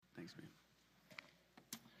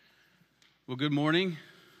Well, good morning.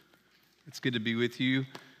 It's good to be with you.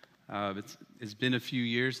 It's been a few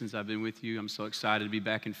years since I've been with you. I'm so excited to be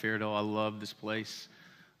back in Fairdale. I love this place.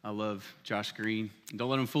 I love Josh Green. Don't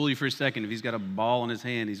let him fool you for a second. If he's got a ball in his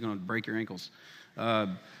hand, he's going to break your ankles.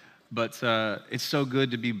 But it's so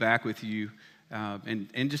good to be back with you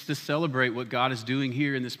and just to celebrate what God is doing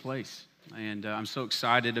here in this place. And I'm so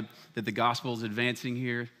excited that the gospel is advancing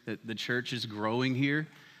here, that the church is growing here.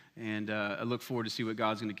 And I look forward to see what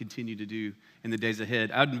God's going to continue to do in the days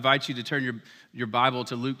ahead. I'd invite you to turn your Bible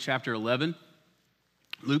to Luke chapter 11.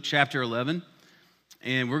 Luke chapter 11.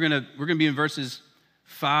 And we're going to be in verses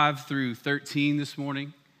 5 through 13 this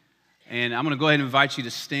morning. And I'm going to go ahead and invite you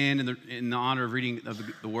to stand in the honor of reading of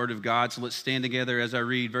the Word of God. So let's stand together as I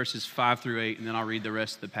read verses 5 through 8, and then I'll read the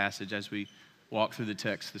rest of the passage as we walk through the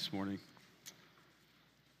text this morning.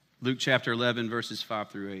 Luke chapter 11, verses 5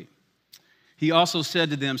 through 8. He also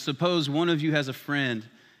said to them, "Suppose one of you has a friend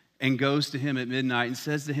and goes to him at midnight and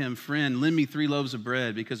says to him, 'Friend, lend me 3 loaves of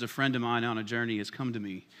bread because a friend of mine on a journey has come to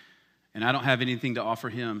me, and I don't have anything to offer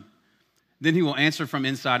him.' Then he will answer from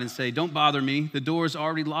inside and say, 'Don't bother me. The door is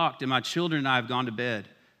already locked, and my children and I have gone to bed.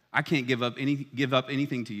 I can't give up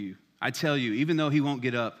anything to you.' I tell you, even though he won't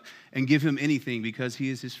get up and give him anything because he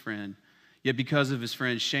is his friend, yet because of his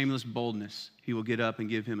friend's shameless boldness, he will get up and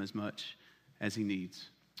give him as much as he needs."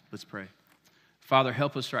 Let's pray. Father,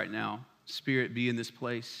 help us right now. Spirit, be in this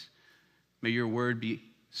place. May your word be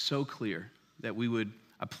so clear that we would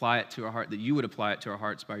apply it to our heart, that you would apply it to our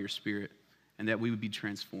hearts by your Spirit, and that we would be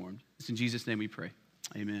transformed. It's in Jesus' name we pray.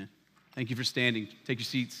 Amen. Thank you for standing. Take your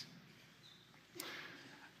seats.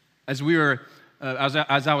 As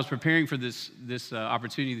I was preparing for this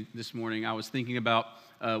opportunity this morning, I was thinking about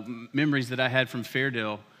memories that I had from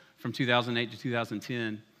Fairdale from 2008 to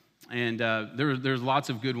 2010. And there's lots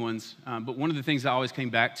of good ones, but one of the things I always came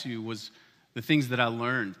back to was the things that I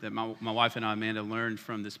learned, that my wife and I, Amanda, learned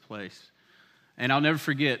from this place. And I'll never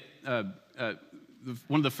forget,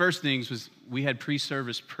 one of the first things was we had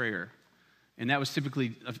pre-service prayer. And that was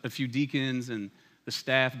typically a few deacons and the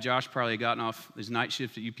staff. Josh probably had gotten off his night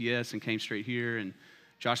shift at UPS and came straight here. And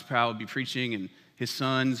Josh Powell would be preaching, and his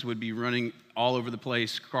sons would be running all over the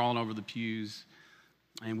place, crawling over the pews.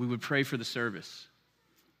 And we would pray for the service.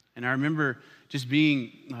 And I remember just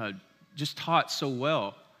being taught so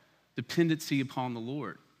well, dependency upon the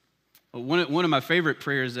Lord. One of my favorite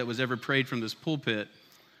prayers that was ever prayed from this pulpit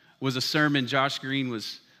was a sermon Josh Green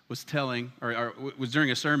was telling, or was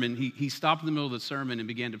during a sermon. He stopped in the middle of the sermon and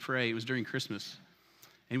began to pray. It was during Christmas.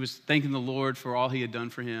 And he was thanking the Lord for all he had done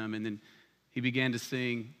for him. And then he began to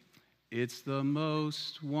sing, "It's the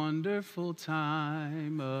most wonderful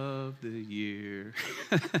time of the year."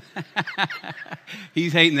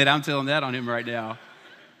 He's hating that I'm telling that on him right now.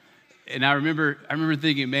 And I remember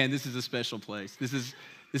thinking, man, this is a special place. This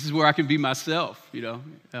is where I can be myself, you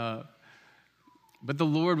know. But the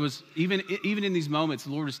Lord was, even in these moments,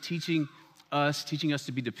 the Lord was teaching us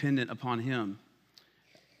to be dependent upon him.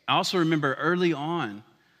 I also remember early on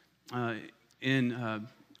in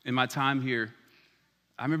my time here,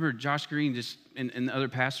 I remember Josh Green and the other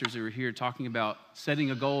pastors that were here talking about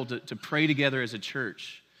setting a goal to pray together as a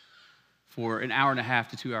church for an hour and a half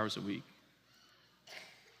to 2 hours a week.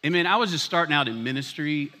 And man, I was just starting out in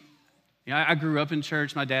ministry. You know, I grew up in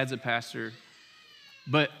church. My dad's a pastor.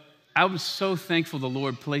 But I was so thankful the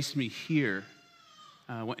Lord placed me here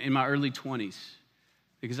in my early 20s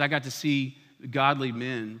because I got to see godly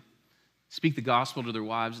men speak the gospel to their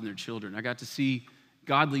wives and their children. I got to see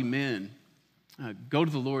godly men go to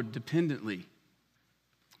the Lord dependently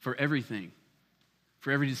for everything,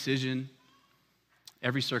 for every decision,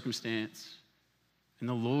 every circumstance. And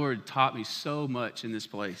the Lord taught me so much in this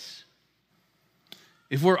place.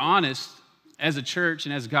 If we're honest, as a church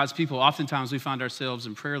and as God's people, oftentimes we find ourselves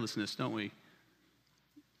in prayerlessness, don't we?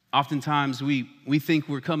 Oftentimes we think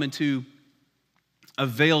we're coming to a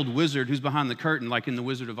veiled wizard who's behind the curtain, like in The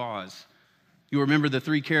Wizard of Oz. You remember the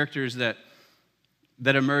 3 characters that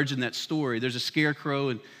emerge in that story. There's a scarecrow,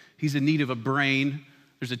 and he's in need of a brain.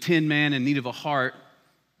 There's a tin man in need of a heart.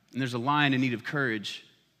 And there's a lion in need of courage.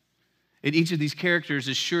 And each of these characters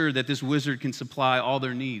is sure that this wizard can supply all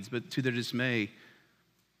their needs. But to their dismay,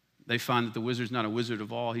 they find that the wizard's not a wizard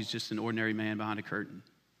of all. He's just an ordinary man behind a curtain.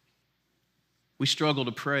 We struggle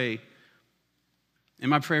to pray.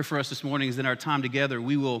 And my prayer for us this morning is that in our time together,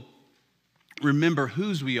 we will remember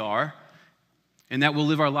whose we are, and that we'll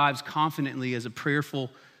live our lives confidently as a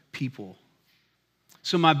prayerful people.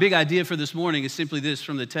 So my big idea for this morning is simply this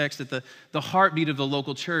from the text, that the heartbeat of the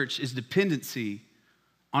local church is dependency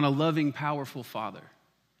on a loving, powerful Father.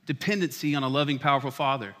 Dependency on a loving, powerful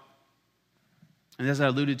Father. And as I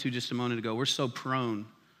alluded to just a moment ago, we're so prone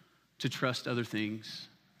to trust other things,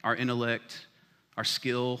 our intellect, our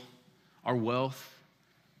skill, our wealth.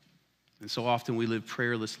 And so often we live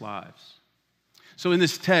prayerless lives. So in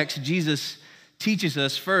this text, Jesus teaches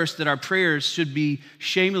us first that our prayers should be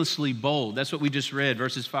shamelessly bold. That's what we just read,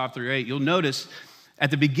 verses 5 through 8. You'll notice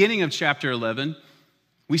at the beginning of chapter 11,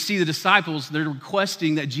 we see the disciples, they're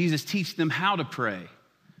requesting that Jesus teach them how to pray.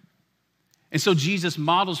 And so Jesus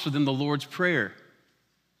models for them the Lord's Prayer.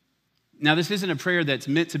 Now, this isn't a prayer that's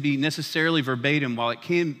meant to be necessarily verbatim. While it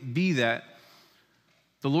can be that,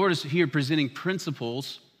 the Lord is here presenting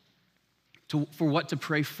principles for what to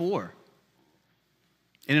pray for.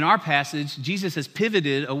 And in our passage, Jesus has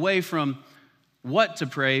pivoted away from what to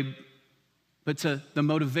pray, but to the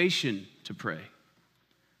motivation to pray.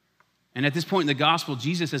 And at this point in the gospel,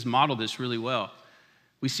 Jesus has modeled this really well.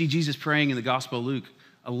 We see Jesus praying in the Gospel of Luke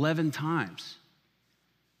 11 times.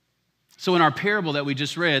 So in our parable that we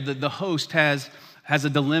just read, the host has a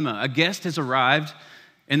dilemma. A guest has arrived,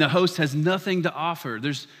 and the host has nothing to offer.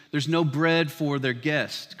 There's no bread for their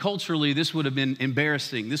guest. Culturally, this would have been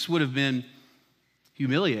embarrassing. This would have been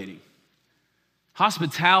humiliating.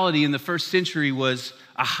 Hospitality in the first century was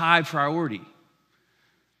a high priority.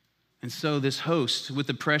 And so this host, with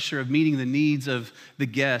the pressure of meeting the needs of the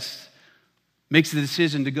guest, makes the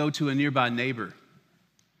decision to go to a nearby neighbor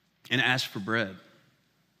and ask for bread.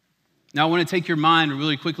 Now, I want to take your mind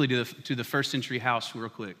really quickly to the first century house real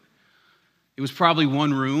quick. It was probably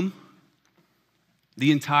one room.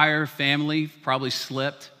 The entire family probably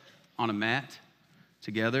slept on a mat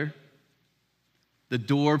together. The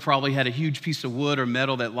door probably had a huge piece of wood or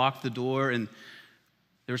metal that locked the door, and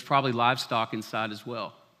there was probably livestock inside as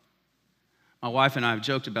well. My wife and I have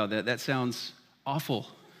joked about that. That sounds awful.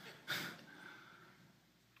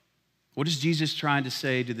 What is Jesus trying to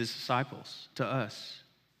say to the disciples, to us?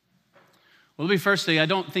 Well, let me first say, I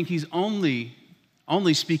don't think he's only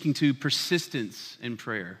speaking to persistence in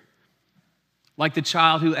prayer. Like the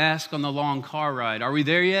child who asked on the long car ride, "Are we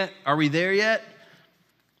there yet? Are we there yet?"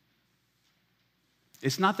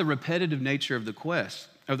 It's not the repetitive nature of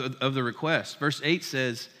the request. Verse 8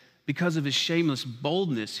 says, because of his shameless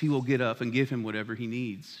boldness, he will get up and give him whatever he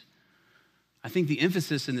needs. I think the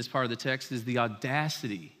emphasis in this part of the text is the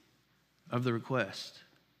audacity of the request.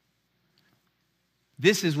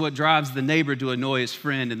 This is what drives the neighbor to annoy his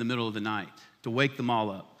friend in the middle of the night, to wake them all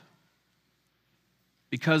up.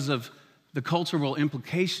 Because of the cultural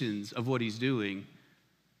implications of what he's doing,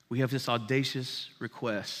 we have this audacious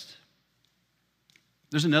request.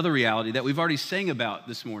 There's another reality that we've already sang about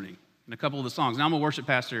this morning in a couple of the songs. Now, I'm a worship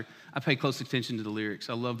pastor. I pay close attention to the lyrics.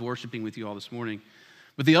 I loved worshiping with you all this morning.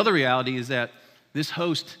 But the other reality is that this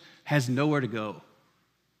host has nowhere to go.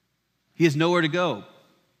 He has nowhere to go.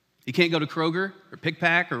 He can't go to Kroger or Pick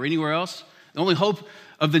Pack or anywhere else. The only hope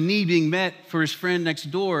of the need being met for his friend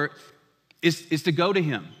next door is to go to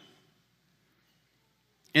him.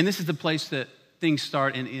 And this is the place that things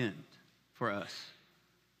start and end for us.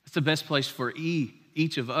 It's the best place for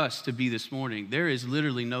each of us to be this morning. There is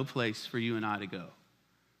literally no place for you and I to go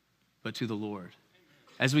but to the Lord.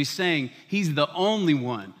 As we sang, he's the only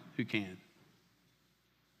one who can.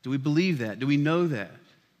 Do we believe that? Do we know that?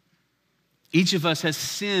 Each of us has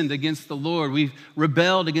sinned against the Lord. We've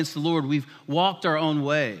rebelled against the Lord. We've walked our own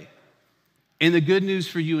way. And the good news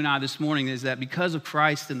for you and I this morning is that because of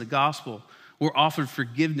Christ and the gospel, we're offered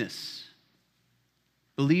forgiveness.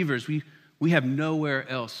 Believers, we have nowhere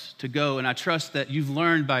else to go. And I trust that you've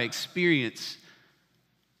learned by experience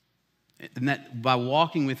and that by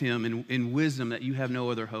walking with him in wisdom that you have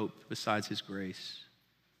no other hope besides his grace.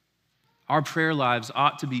 Our prayer lives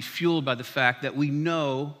ought to be fueled by the fact that we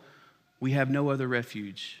know we have no other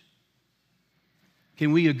refuge.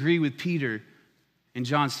 Can we agree with Peter in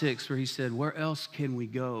John 6 where he said, "Where else can we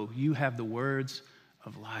go? You have the words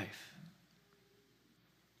of life."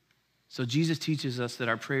 So Jesus teaches us that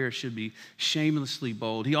our prayer should be shamelessly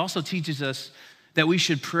bold. He also teaches us that we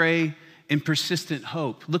should pray in persistent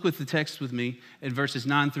hope. Look with the text with me at verses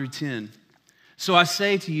 9 through 10. So I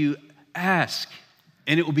say to you, ask,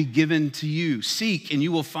 and it will be given to you. Seek, and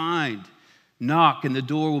you will find. Knock, and the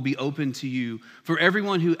door will be opened to you. For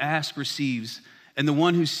everyone who asks receives, and the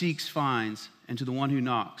one who seeks finds, and to the one who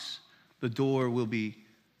knocks, the door will be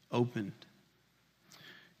opened.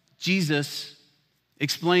 Jesus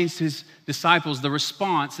explains to his disciples the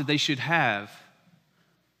response that they should have.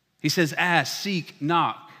 He says, ask, seek,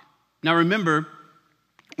 knock. Now remember,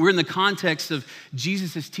 we're in the context of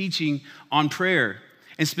Jesus' teaching on prayer,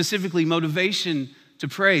 and specifically motivation to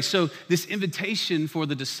pray. So this invitation for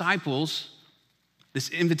the disciples, this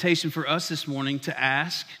invitation for us this morning to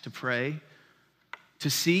ask, to pray, To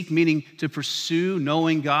seek, meaning to pursue,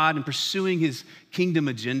 knowing God and pursuing his kingdom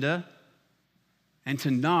agenda. And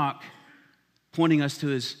to knock, pointing us to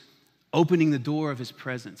his opening the door of his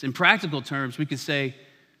presence. In practical terms, we could say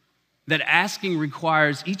that asking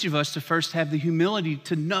requires each of us to first have the humility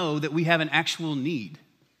to know that we have an actual need.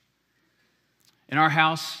 In our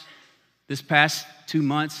house, this past 2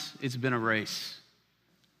 months, it's been a race.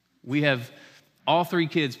 We have all 3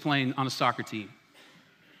 kids playing on a soccer team.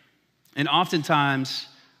 And oftentimes,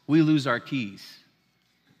 we lose our keys.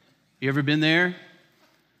 You ever been there?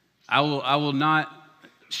 I will not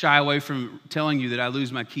shy away from telling you that I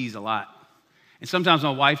lose my keys a lot. And sometimes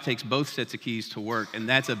my wife takes both sets of keys to work, and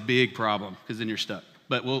that's a big problem because then you're stuck.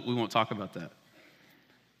 But we won't talk about that.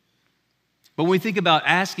 But when we think about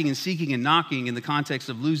asking and seeking and knocking in the context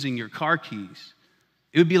of losing your car keys,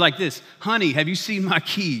 it would be like this. Honey, have you seen my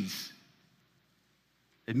keys?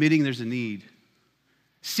 Admitting there's a need.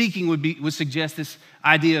 Seeking would suggest this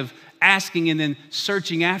idea of asking and then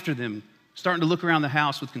searching after them, starting to look around the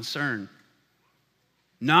house with concern.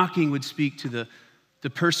 Knocking would speak to the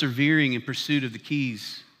persevering in pursuit of the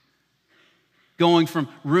keys. Going from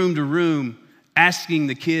room to room, asking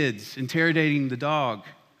the kids, interrogating the dog,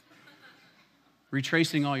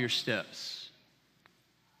 retracing all your steps.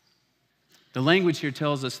 The language here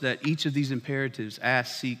tells us that each of these imperatives,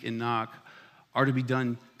 ask, seek, and knock, are to be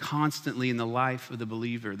done constantly in the life of the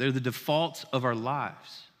believer. They're the default of our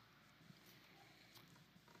lives.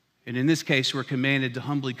 And in this case, we're commanded to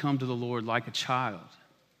humbly come to the Lord like a child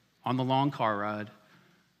on the long car ride,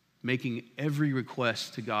 making every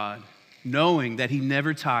request to God, knowing that he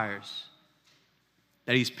never tires,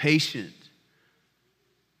 that he's patient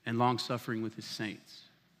and long-suffering with his saints.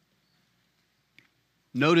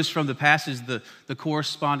 Notice from the passage the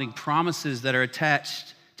corresponding promises that are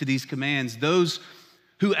attached to these commands. Those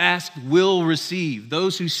who ask will receive.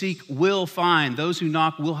 Those who seek will find. Those who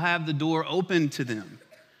knock will have the door open to them.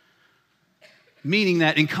 Meaning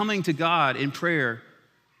that in coming to God in prayer,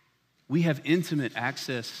 we have intimate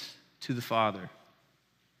access to the Father.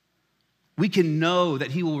 We can know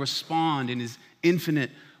that he will respond in his infinite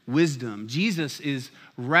wisdom. Jesus is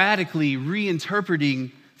radically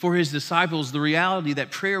reinterpreting for his disciples the reality that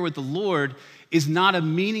prayer with the Lord is not a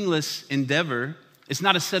meaningless endeavor. It's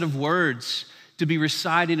not a set of words to be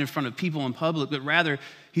recited in front of people in public, but rather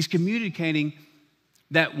he's communicating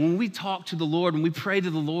that when we talk to the Lord, when we pray to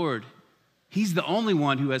the Lord, he's the only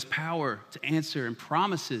one who has power to answer and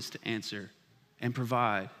promises to answer and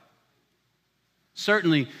provide.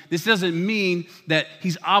 Certainly, this doesn't mean that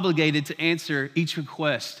he's obligated to answer each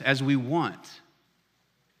request as we want.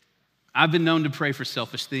 I've been known to pray for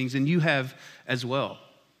selfish things, and you have as well.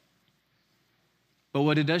 But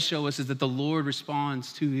what it does show us is that the Lord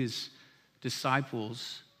responds to his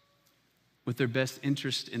disciples with their best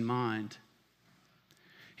interest in mind.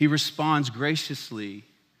 He responds graciously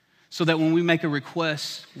so that when we make a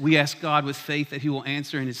request, we ask God with faith that he will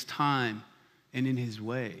answer in his time and in his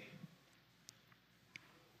way.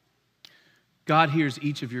 God hears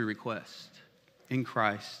each of your requests in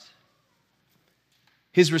Christ.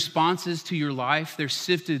 His responses to your life, they're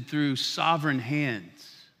sifted through sovereign hands.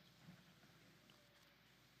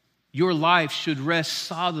 Your life should rest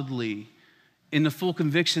solidly in the full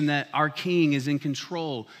conviction that our King is in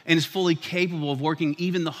control and is fully capable of working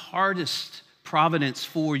even the hardest providence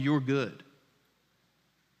for your good.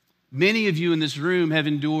 Many of you in this room have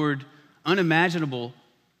endured unimaginable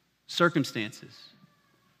circumstances.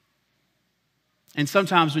 And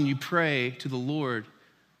sometimes when you pray to the Lord,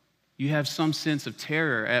 you have some sense of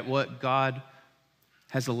terror at what God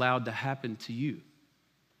has allowed to happen to you.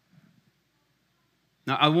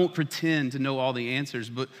 Now, I won't pretend to know all the answers,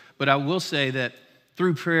 but I will say that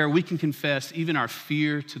through prayer, we can confess even our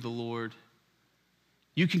fear to the Lord.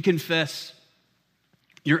 You can confess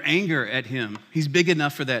your anger at him. He's big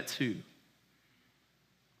enough for that too.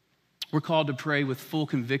 We're called to pray with full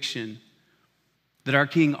conviction that our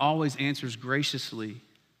King always answers graciously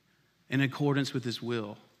in accordance with his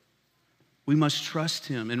will. We must trust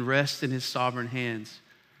him and rest in his sovereign hands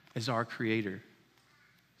as our creator.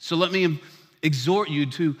 So let me exhort you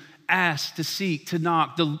to ask, to seek, to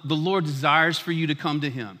knock. The Lord desires for you to come to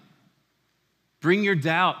him. Bring your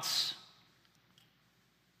doubts.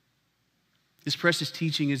 This precious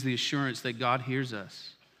teaching is the assurance that God hears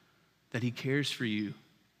us, that he cares for you,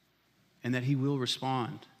 and that he will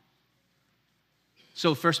respond.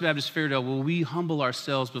 So, First Baptist Fairdale, will we humble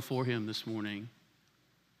ourselves before him this morning?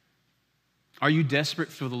 Are you desperate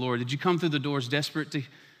for the Lord? Did you come through the doors desperate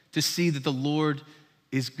to see that the Lord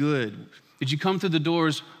is good? Did you come through the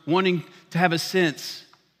doors wanting to have a sense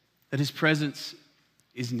that his presence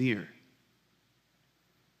is near?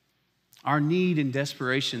 our need and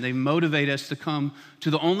desperation. They motivate us to come to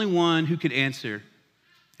the only one who could answer,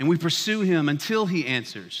 and we pursue him until he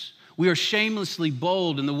answers. We are shamelessly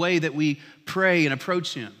bold in the way that we pray and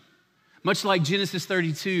approach him. Much like Genesis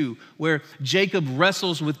 32, where Jacob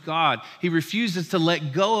wrestles with God, he refuses to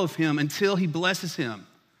let go of him until he blesses him.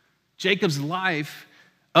 Jacob's life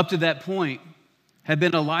up to that point had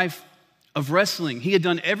been a life of wrestling. He had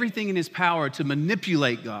done everything in his power to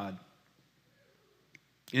manipulate God.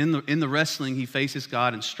 In the wrestling, he faces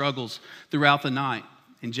God and struggles throughout the night.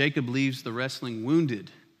 And Jacob leaves the wrestling wounded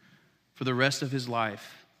for the rest of his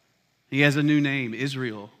life. He has a new name,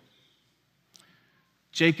 Israel.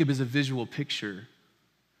 Jacob is a visual picture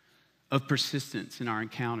of persistence in our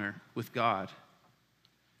encounter with God.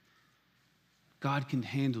 God can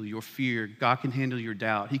handle your fear. God can handle your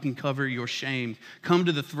doubt. He can cover your shame. Come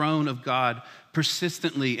to the throne of God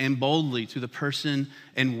persistently and boldly to the person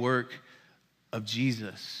and work of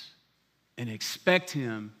Jesus and expect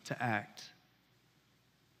him to act.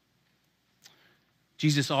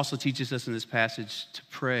 Jesus also teaches us in this passage to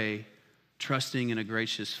pray, trusting in a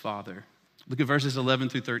gracious Father. Look at verses 11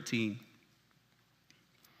 through 13.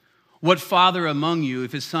 What father among you,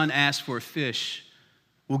 if his son asks for a fish,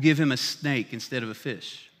 will give him a snake instead of a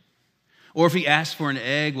fish? Or if he asks for an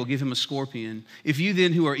egg, will give him a scorpion? If you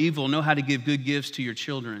then who are evil know how to give good gifts to your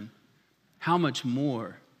children, how much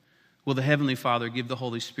more will the Heavenly Father give the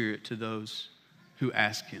Holy Spirit to those who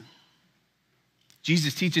ask him?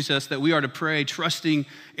 Jesus teaches us that we are to pray trusting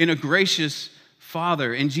in a gracious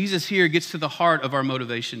Father. And Jesus here gets to the heart of our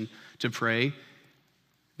motivation to pray.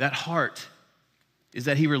 That heart is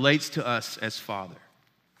that he relates to us as Father.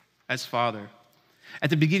 As Father. At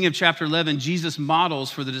the beginning of chapter 11, Jesus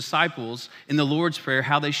models for the disciples in the Lord's Prayer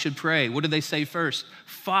how they should pray. What do they say first?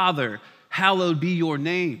 Father, hallowed be your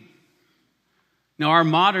name. Now, our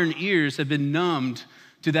modern ears have been numbed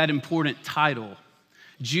to that important title.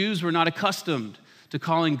 Jews were not accustomed to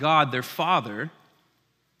calling God their Father.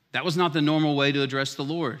 That was not the normal way to address the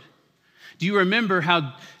Lord. Do you remember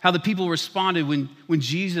how the people responded when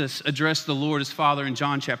Jesus addressed the Lord as Father in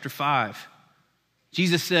John chapter 5?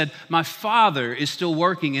 Jesus said, "My Father is still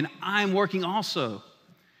working, and I'm working also."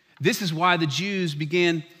 This is why the Jews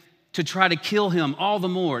began to try to kill him all the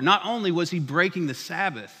more. Not only was he breaking the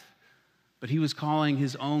Sabbath, but he was calling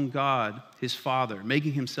his own God his Father,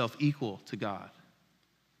 making himself equal to God.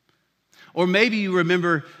 Or maybe you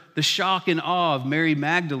remember the shock and awe of Mary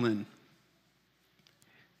Magdalene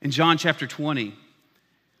in John chapter 20,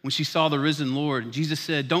 when she saw the risen Lord. Jesus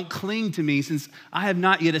said, "Don't cling to me, since I have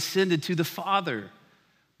not yet ascended to the Father,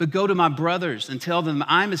 but go to my brothers and tell them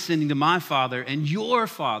I'm ascending to my Father and your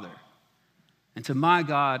Father, and to my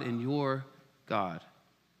God and your God."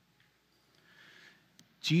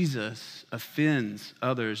 Jesus offends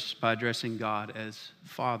others by addressing God as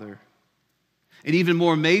Father. And even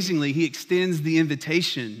more amazingly, he extends the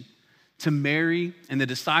invitation to Mary and the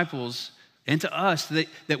disciples and to us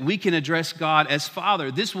that we can address God as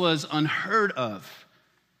Father. This was unheard of.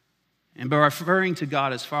 And by referring to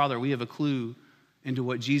God as Father, we have a clue into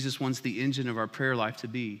what Jesus wants the engine of our prayer life to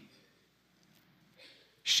be.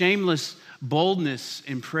 Shameless boldness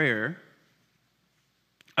in prayer,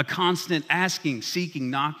 a constant asking, seeking,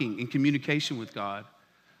 knocking, and communication with God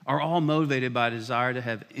are all motivated by a desire to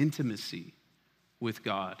have intimacy with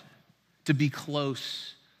God, to be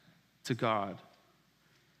close to God.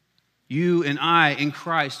 You and I in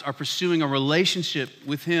Christ are pursuing a relationship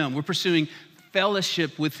with him. We're pursuing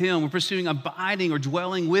fellowship with him. We're pursuing abiding or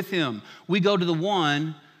dwelling with him. We go to the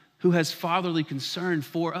one who has fatherly concern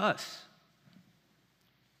for us.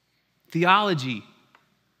 Theology,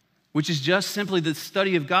 which is just simply the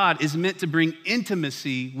study of God, is meant to bring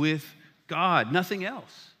intimacy with God, nothing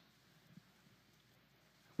else.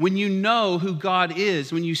 When you know who God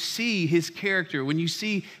is, when you see his character, when you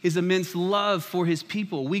see his immense love for his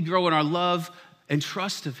people, we grow in our love and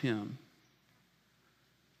trust of him.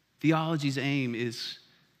 Theology's aim is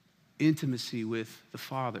intimacy with the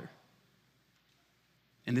Father.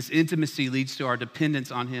 And this intimacy leads to our dependence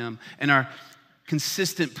on him and our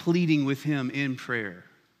consistent pleading with him in prayer.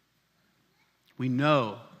 We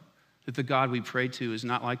know that the God we pray to is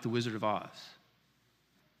not like the Wizard of Oz.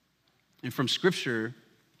 And from Scripture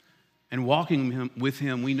and walking with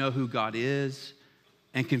him, we know who God is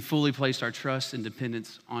and can fully place our trust and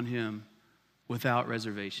dependence on him without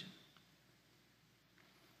reservation.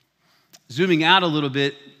 Zooming out a little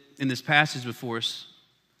bit in this passage before us,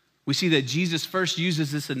 we see that Jesus first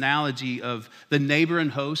uses this analogy of the neighbor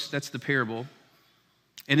and host. That's the parable.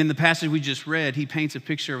 And in the passage we just read, he paints a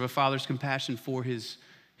picture of a father's compassion for his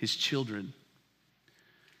children.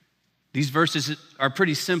 These verses are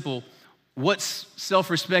pretty simple. What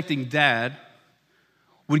self-respecting dad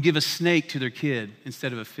would give a snake to their kid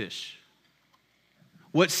instead of a fish?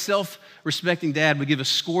 What self-respecting dad would give a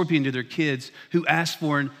scorpion to their kids who asked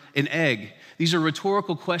for an egg? These are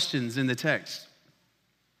rhetorical questions in the text.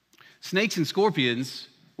 Snakes and scorpions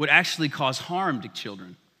would actually cause harm to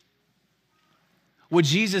children. What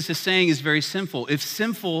Jesus is saying is very simple. If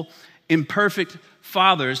sinful, imperfect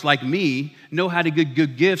fathers like me know how to give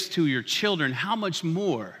good gifts to your children, how much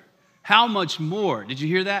more? How much more? Did you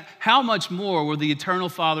hear that? How much more will the eternal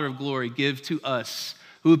Father of glory give to us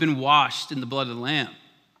who have been washed in the blood of the Lamb?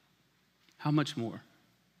 How much more?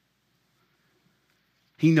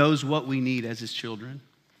 He knows what we need as his children.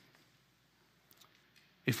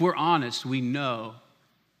 If we're honest, we know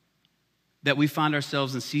that we find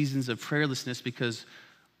ourselves in seasons of prayerlessness because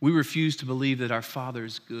we refuse to believe that our Father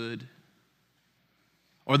is good,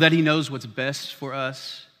 or that he knows what's best for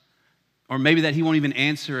us, or maybe that he won't even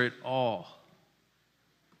answer at all.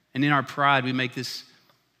 And in our pride, we make this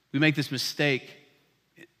mistake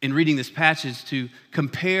in reading this passage to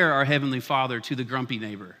compare our Heavenly Father to the grumpy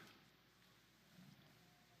neighbor.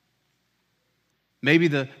 Maybe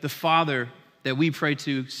the Father that we pray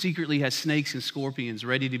to secretly has snakes and scorpions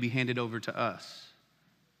ready to be handed over to us.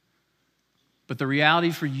 But the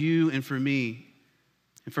reality for you and for me,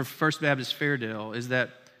 and for First Baptist Fairdale, is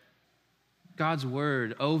that God's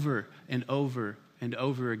word over and over and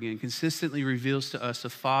over again consistently reveals to us a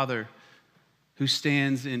Father who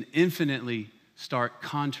stands in infinitely stark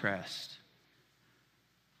contrast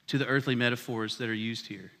to the earthly metaphors that are used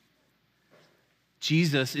here.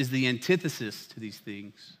 Jesus is the antithesis to these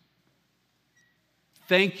things.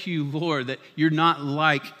 Thank you, Lord, that you're not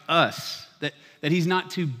like us, that he's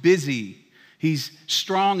not too busy. He's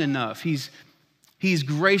strong enough. He's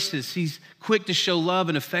gracious. He's quick to show love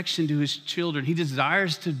and affection to his children. He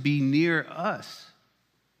desires to be near us.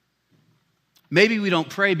 Maybe we don't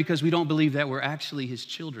pray because we don't believe that we're actually his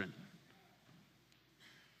children.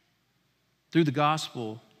 Through the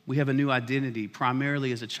gospel, we have a new identity,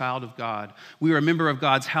 primarily as a child of God. We are a member of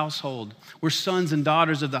God's household. We're sons and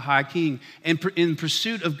daughters of the High King. And in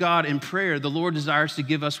pursuit of God in prayer, the Lord desires to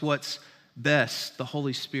give us what's best, the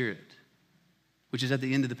Holy Spirit, which is at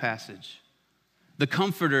the end of the passage. The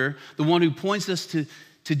Comforter, the one who points us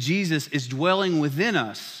to Jesus, is dwelling within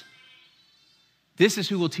us. This is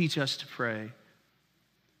who will teach us to pray.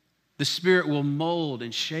 The Spirit will mold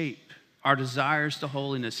and shape our desires to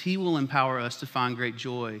holiness. He will empower us to find great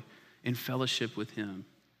joy in fellowship with him.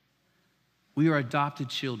 We are adopted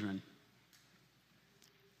children.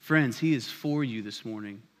 Friends, he is for you this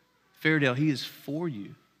morning. Fairdale, he is for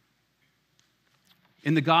you.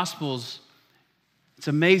 In the Gospels, it's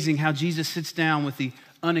amazing how Jesus sits down with the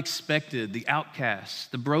unexpected, the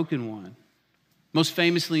outcast, the broken one. Most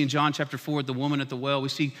famously in John chapter 4, the woman at the well, we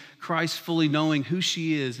see Christ fully knowing who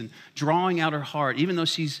she is and drawing out her heart, even though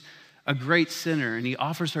she's a great sinner, and he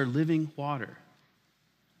offers her living water.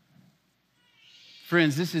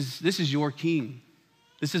 Friends, this is your king.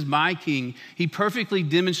 This is my king. He perfectly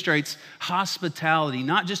demonstrates hospitality,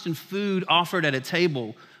 not just in food offered at a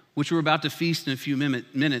table, which we're about to feast in a few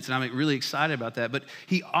minutes, and I'm really excited about that, but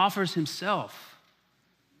he offers himself.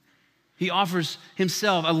 He offers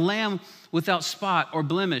himself, a lamb without spot or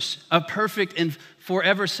blemish, a perfect and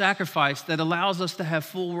forever sacrifice that allows us to have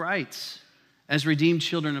full rights as redeemed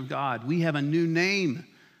children of God. We have a new name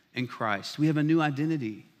in Christ. We have a new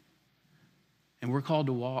identity. And we're called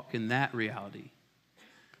to walk in that reality.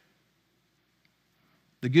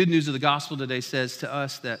 The good news of the gospel today says to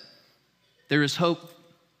us that there is hope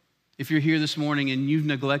if you're here this morning and you've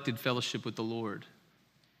neglected fellowship with the Lord.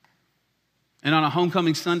 And on a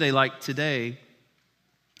homecoming Sunday like today,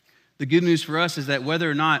 the good news for us is that whether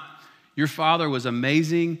or not your father was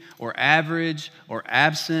amazing or average or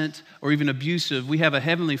absent or even abusive, we have a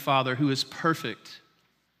heavenly Father who is perfect,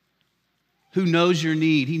 who knows your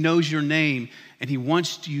need, he knows your name, and he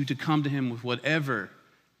wants you to come to him with whatever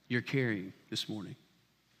you're carrying this morning.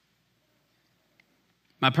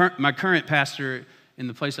 My current pastor in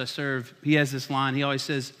the place I serve, he has this line. He always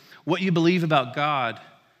says, what you believe about God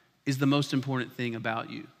is the most important thing about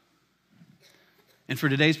you. And for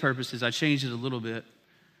today's purposes, I changed it a little bit.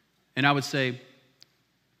 And I would say,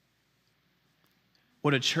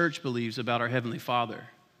 what a church believes about our Heavenly Father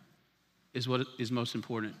is what is most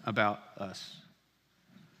important about us.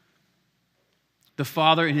 The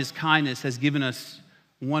Father in his kindness has given us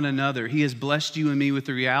one another. He has blessed you and me with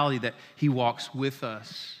the reality that he walks with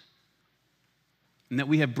us. And that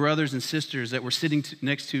we have brothers and sisters that we're sitting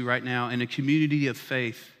next to right now in a community of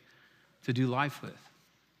faith to do life with.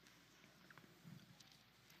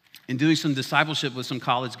 In doing some discipleship with some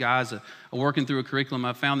college guys, working through a curriculum,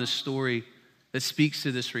 I found this story that speaks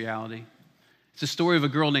to this reality. It's a story of a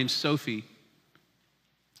girl named Sophie.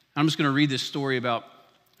 I'm just going to read this story about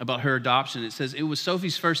her adoption. It says, it was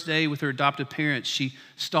Sophie's first day with her adoptive parents. She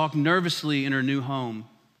stalked nervously in her new home,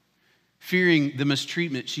 fearing the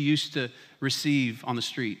mistreatment she used to receive on the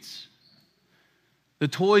streets. The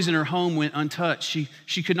toys in her home went untouched.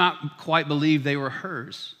 She could not quite believe they were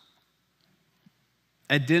hers.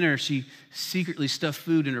 At dinner, she secretly stuffed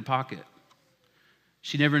food in her pocket.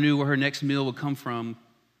 She never knew where her next meal would come from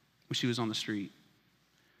when she was on the street.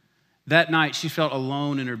 That night, she felt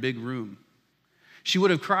alone in her big room. She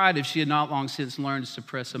would have cried if she had not long since learned to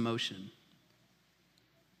suppress emotion.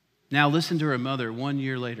 Now listen to her mother 1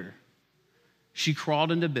 year later. She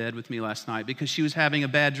crawled into bed with me last night because she was having a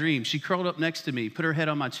bad dream. She curled up next to me, put her head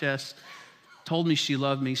on my chest, told me she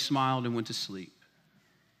loved me, smiled, and went to sleep.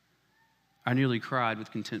 I nearly cried with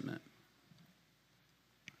contentment.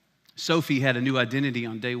 Sophie had a new identity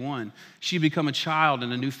on day one. She had become a child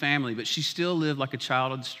in a new family, but she still lived like a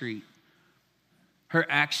child on the street. Her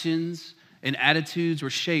actions and attitudes were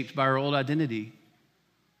shaped by her old identity.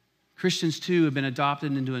 Christians, too, have been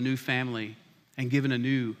adopted into a new family and given a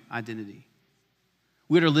new identity.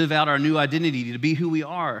 We're to live out our new identity, to be who we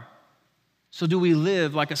are. So do we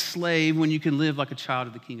live like a slave when you can live like a child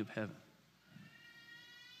of the King of Heaven?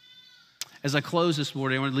 As I close this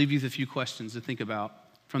morning, I want to leave you with a few questions to think about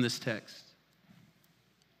from this text.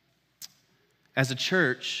 As a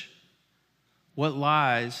church, what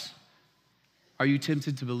lies are you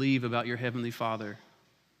tempted to believe about your Heavenly Father?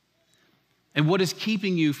 And what is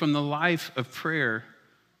keeping you from the life of prayer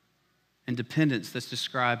and dependence that's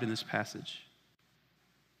described in this passage?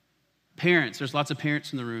 Parents, there's lots of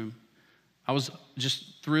parents in the room. I was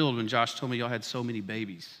just thrilled when Josh told me y'all had so many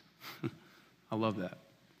babies. I love that.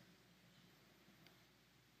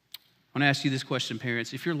 I want to ask you this question,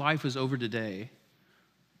 parents. If your life was over today,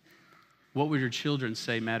 what would your children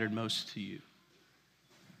say mattered most to you?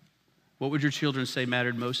 What would your children say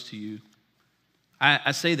mattered most to you?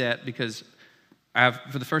 I say that because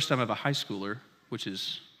for the first time, I have a high schooler, which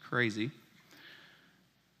is crazy.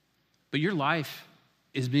 But your life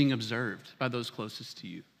is being observed by those closest to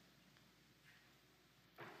you.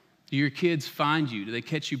 Do your kids find you? Do they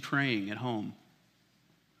catch you praying at home?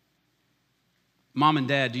 Mom and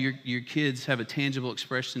dad, do your kids have a tangible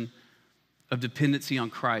expression of dependency on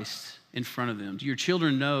Christ in front of them? Do your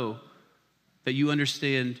children know that you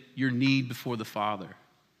understand your need before the Father?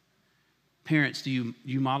 Parents, do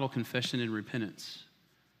you model confession and repentance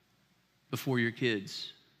before your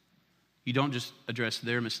kids? You don't just address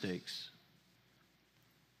their mistakes.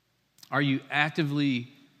 Are you actively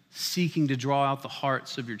seeking to draw out the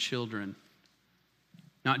hearts of your children,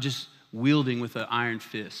 not just wielding with an iron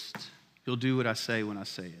fist? You'll do what I say when I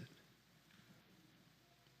say it.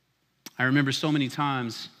 I remember so many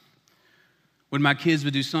times when my kids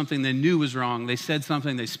would do something they knew was wrong. They said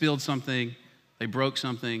something, they spilled something, they broke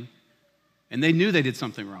something, and they knew they did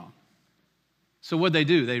something wrong. So what'd they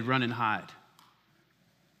do? They'd run and hide.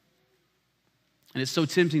 And it's so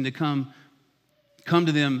tempting to come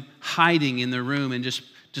to them hiding in their room and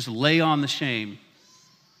just lay on the shame.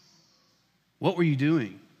 What were you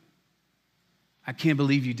doing? I can't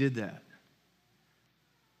believe you did that.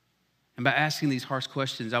 And by asking these harsh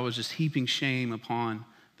questions, I was just heaping shame upon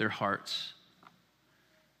their hearts.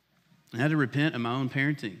 And I had to repent of my own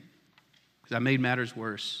parenting because I made matters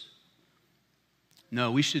worse.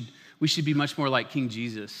 No, we should be much more like King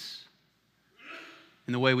Jesus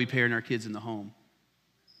in the way we parent our kids in the home.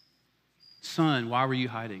 Son, why were you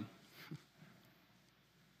hiding?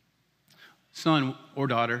 Son or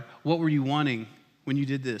daughter, what were you wanting when you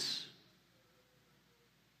did this?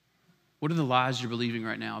 What are the lies you're believing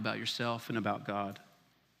right now about yourself and about God?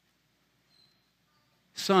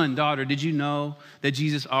 Son, daughter, did you know that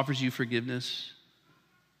Jesus offers you forgiveness?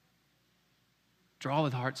 Draw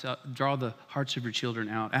the hearts of your children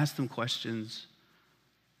out. Ask them questions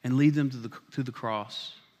and lead them to the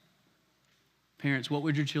cross. Parents, what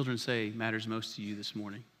would your children say matters most to you this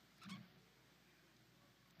morning?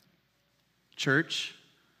 Church,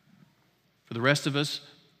 for the rest of us,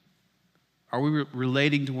 are we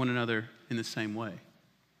relating to one another in the same way?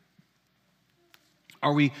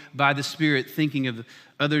 Are we, by the Spirit, thinking of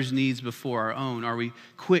others' needs before our own? Are we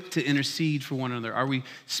quick to intercede for one another? Are we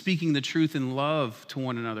speaking the truth in love to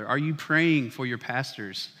one another? Are you praying for your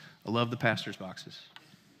pastors? I love the pastors' boxes.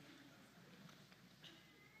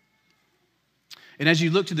 And as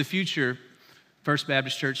you look to the future, First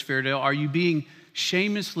Baptist Church, Fairdale, are you being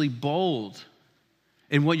shamelessly bold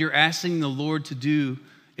in what you're asking the Lord to do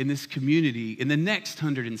in this community in the next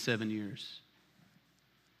 107 years?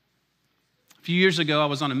 A few years ago, I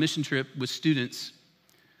was on a mission trip with students,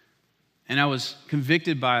 and I was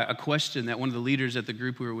convicted by a question that one of the leaders at the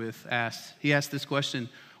group we were with asked. He asked this question: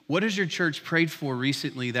 what has your church prayed for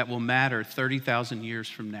recently that will matter 30,000 years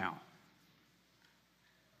from now?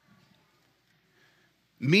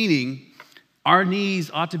 Meaning, our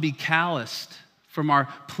knees ought to be calloused from our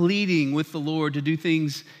pleading with the Lord to do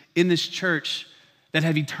things in this church that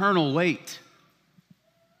have eternal weight.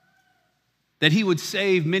 That he would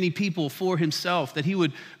save many people for himself, that he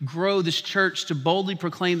would grow this church to boldly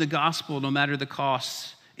proclaim the gospel no matter the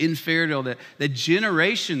costs in Fairdale, that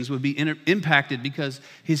generations would be impacted because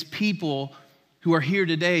his people who are here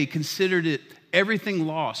today considered it everything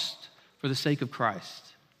lost for the sake of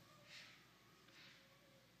Christ.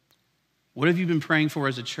 What have you been praying for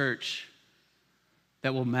as a church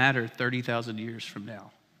that will matter 30,000 years from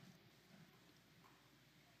now?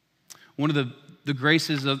 One of the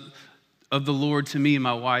graces of the Lord to me and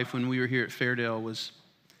my wife when we were here at Fairdale was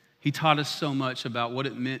he taught us so much about what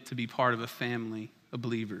it meant to be part of a family of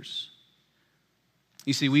believers.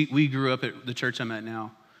 You see, we grew up at the church I'm at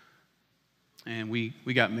now, and we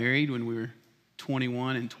got married when we were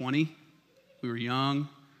 21 and 20. We were young.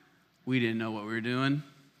 We didn't know what we were doing.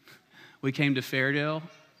 We came to Fairdale,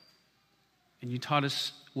 and you taught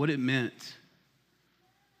us what it meant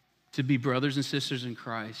to be brothers and sisters in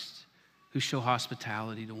Christ who show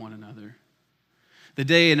hospitality to one another. The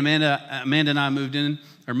day Amanda and I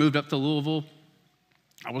moved up to Louisville,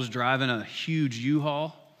 I was driving a huge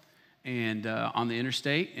U-Haul and on the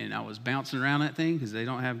interstate, and I was bouncing around that thing because they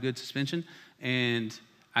don't have good suspension. And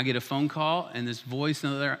I get a phone call, and this voice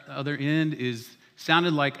on the other end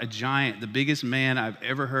sounded like a giant, the biggest man I've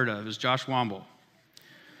ever heard of. It was Josh Womble.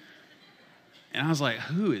 And I was like,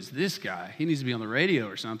 who is this guy? He needs to be on the radio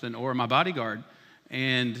or something, or my bodyguard.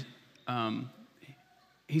 And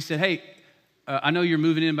he said, hey, I know you're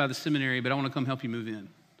moving in by the seminary, but I want to come help you move in.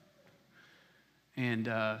 And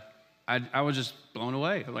I was just blown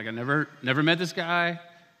away. Like, I never met this guy.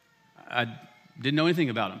 I didn't know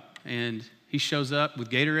anything about him. And he shows up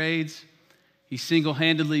with Gatorades. He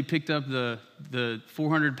single-handedly picked up the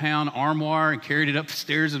 400-pound armoire and carried it up the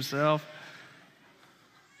stairs himself.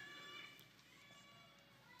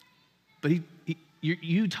 But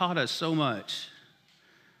you taught us so much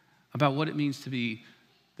about what it means to be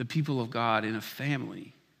the people of God in a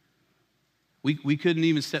family. We couldn't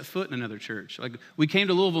even set foot in another church. Like, we came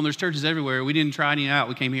to Louisville and there's churches everywhere. We didn't try any out.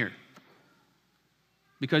 We came here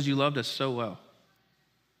because you loved us so well.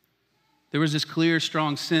 There was this clear,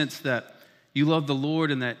 strong sense that you loved the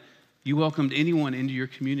Lord and that you welcomed anyone into your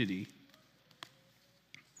community.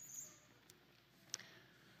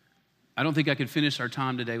 I don't think I could finish our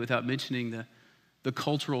time today without mentioning the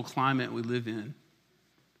cultural climate we live in.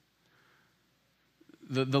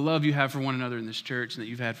 The love you have for one another in this church and that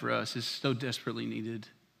you've had for us is so desperately needed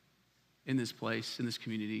in this place, in this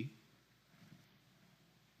community.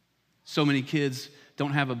 So many kids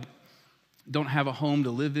don't have a home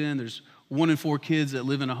to live in. There's 1 in 4 kids that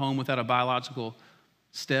live in a home without a biological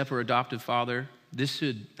step or adoptive father. This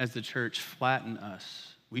should, as the church, flatten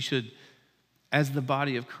us. We should, as the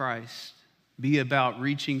body of Christ, be about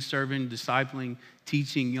reaching, serving, discipling,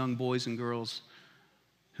 teaching young boys and girls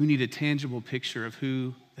who need a tangible picture of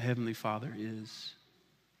who the Heavenly Father is.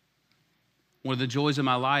 One of the joys of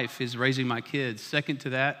my life is raising my kids. Second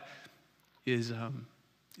to that is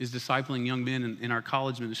discipling young men in our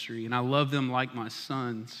college ministry, and I love them like my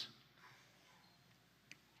sons.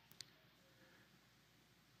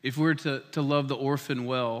 If we're to love the orphan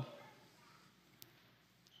well,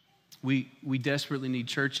 we desperately need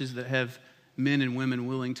churches that have men and women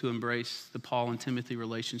willing to embrace the Paul and Timothy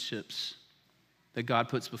relationships that God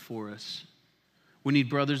puts before us. We need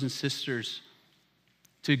brothers and sisters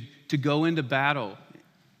to go into battle,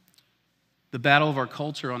 the battle of our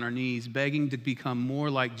culture on our knees, begging to become more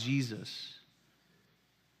like Jesus,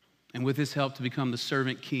 and with his help to become the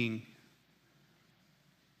servant king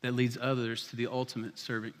that leads others to the ultimate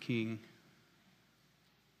servant king.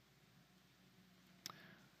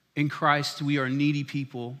 In Christ, we are needy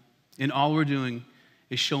people, and all we're doing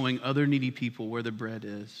is showing other needy people where the bread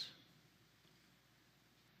is.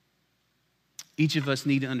 Each of us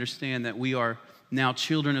need to understand that we are now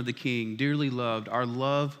children of the King, dearly loved. Our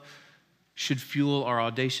love should fuel our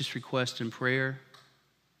audacious request in prayer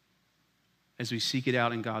as we seek it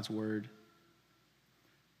out in God's word.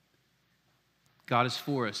 God is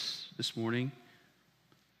for us this morning.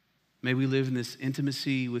 May we live in this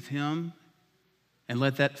intimacy with him and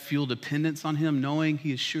let that fuel dependence on him, knowing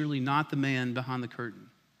he is surely not the man behind the curtain,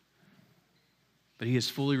 but he has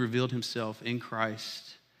fully revealed himself in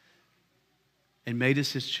Christ and made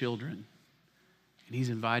us his children. and he's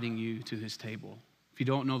inviting you to his table. If you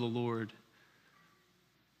don't know the Lord,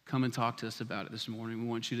 come and talk to us about it this morning. We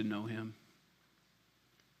want you to know him.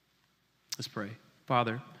 Let's pray.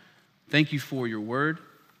 Father, thank you for your word.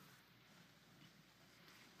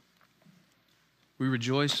 We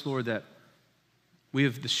rejoice, Lord, that we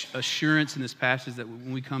have the assurance in this passage that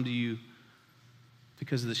when we come to you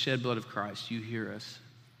because of the shed blood of Christ, you hear us.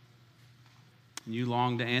 And you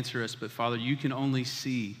long to answer us, but Father, you can only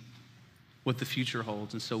see what the future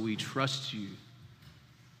holds, and so we trust you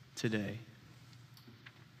today.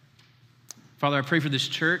 Father, I pray for this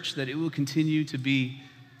church that it will continue to be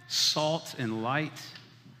salt and light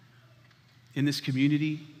in this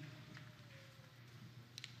community.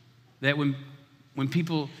 That when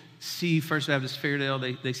people see First Baptist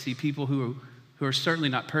Fairdale, they see people who are certainly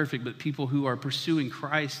not perfect, but people who are pursuing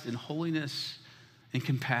Christ in holiness and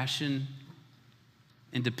compassion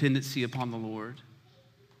and dependency upon the Lord.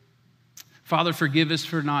 Father, forgive us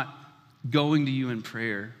for not going to you in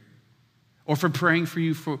prayer or for praying for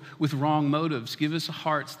you with wrong motives. Give us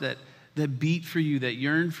hearts that beat for you, that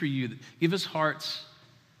yearn for you. Give us hearts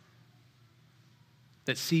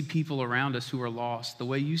that see people around us who are lost the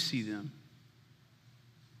way you see them,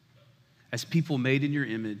 as people made in your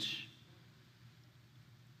image,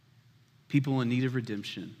 people in need of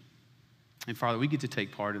redemption. And Father, we get to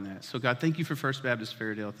take part in that. So God, thank you for First Baptist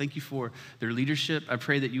Fairdale. Thank you for their leadership. I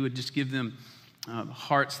pray that you would just give them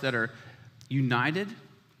hearts that are united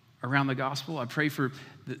around the gospel. I pray for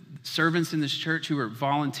the servants in this church who are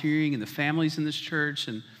volunteering and the families in this church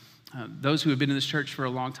and those who have been in this church for a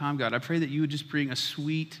long time. God, I pray that you would just bring a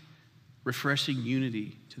sweet, refreshing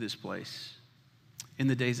unity to this place in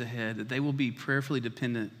the days ahead, that they will be prayerfully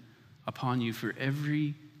dependent upon you for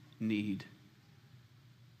every need.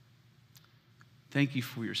 Thank you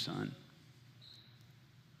for your Son.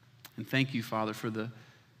 And thank you, Father, for the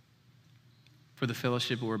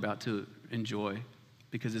fellowship we're about to enjoy,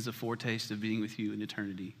 because it's a foretaste of being with you in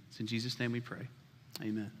eternity. It's in Jesus' name we pray.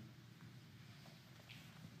 Amen.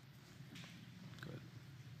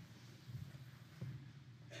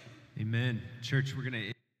 Amen. Church, we're going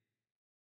to